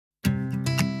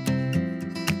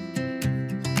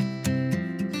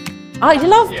I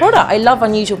love product. I love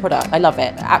unusual product. I love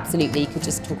it. Absolutely. Could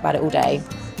just talk about it all day.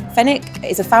 Fenwick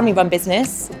is a family-run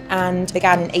business and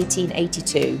began in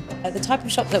 1882. The type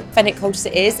of shop that Fenwick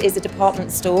Colchester is a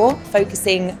department store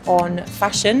focusing on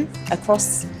fashion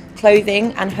across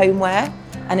clothing and homeware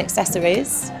and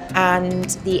accessories.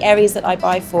 And the areas that I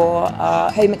buy for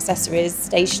are home accessories,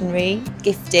 stationery,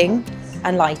 gifting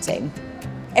and lighting.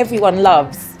 Everyone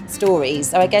loves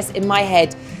stories, so I guess in my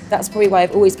head that's probably why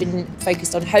I've always been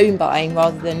focused on home buying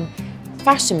rather than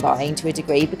fashion buying to a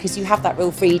degree, because you have that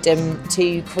real freedom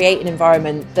to create an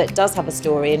environment that does have a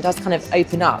story and does kind of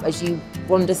open up as you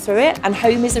wander through it. And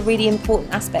home is a really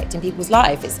important aspect in people's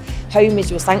life. Home is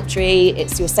your sanctuary,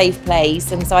 it's your safe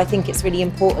place, and so I think it's really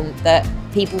important that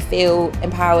people feel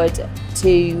empowered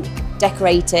to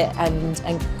decorate it and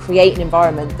create an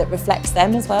environment that reflects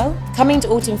them as well. Coming to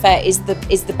Autumn Fair is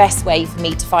the best way for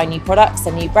me to find new products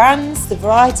and new brands. The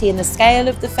variety and the scale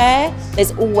of the fair,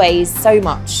 there's always so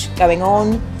much going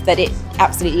on that it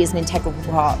absolutely is an integral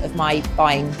part of my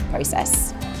buying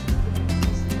process.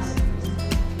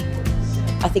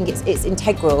 I think it's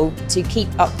integral to keep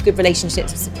up good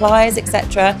relationships with suppliers,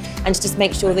 etc., and to just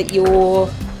make sure that you're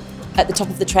at the top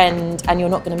of the trend and you're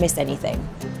not going to miss anything.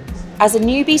 As a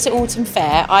newbie to Autumn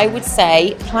Fair, I would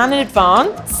say plan in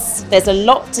advance. There's a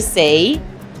lot to see.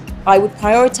 I would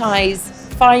prioritise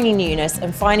finding newness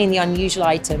and finding the unusual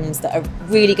items that are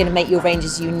really going to make your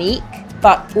ranges unique,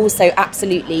 but also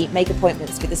absolutely make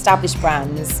appointments with established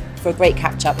brands for a great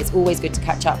catch-up. It's always good to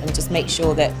catch up and just make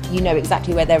sure that you know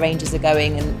exactly where their ranges are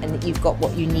going and that you've got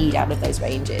what you need out of those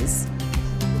ranges.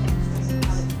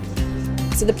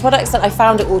 So the products that I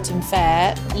found at Autumn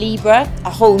Fair, Libra,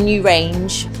 a whole new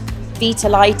range, Vita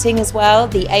lighting as well,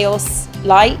 the EOS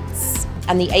lights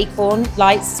and the Acorn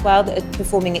lights as well that are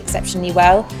performing exceptionally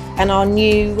well, and our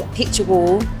new picture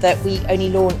wall that we only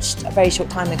launched a very short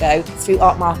time ago through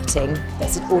Art Marketing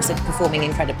that's also performing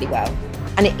incredibly well.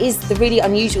 And it is the really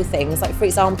unusual things, like for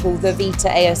example the Vita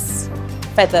EOS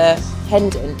feather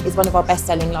pendant is one of our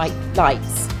best-selling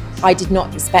lights. I did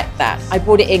not expect that. I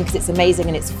brought it in because it's amazing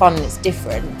and it's fun and it's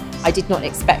different. I did not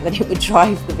expect that it would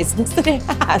drive the business that it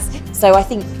has. So I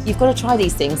think you've got to try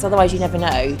these things, otherwise you never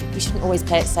know. You shouldn't always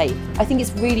play it safe. I think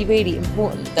it's really, really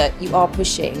important that you are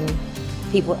pushing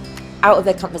people out of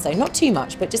their comfort zone, not too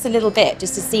much, but just a little bit,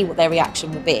 just to see what their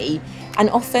reaction will be.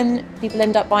 And often people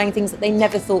end up buying things that they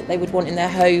never thought they would want in their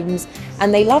homes,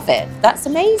 and they love it. That's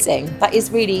amazing. That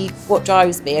is really what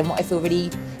drives me and what I feel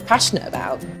really passionate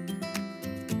about.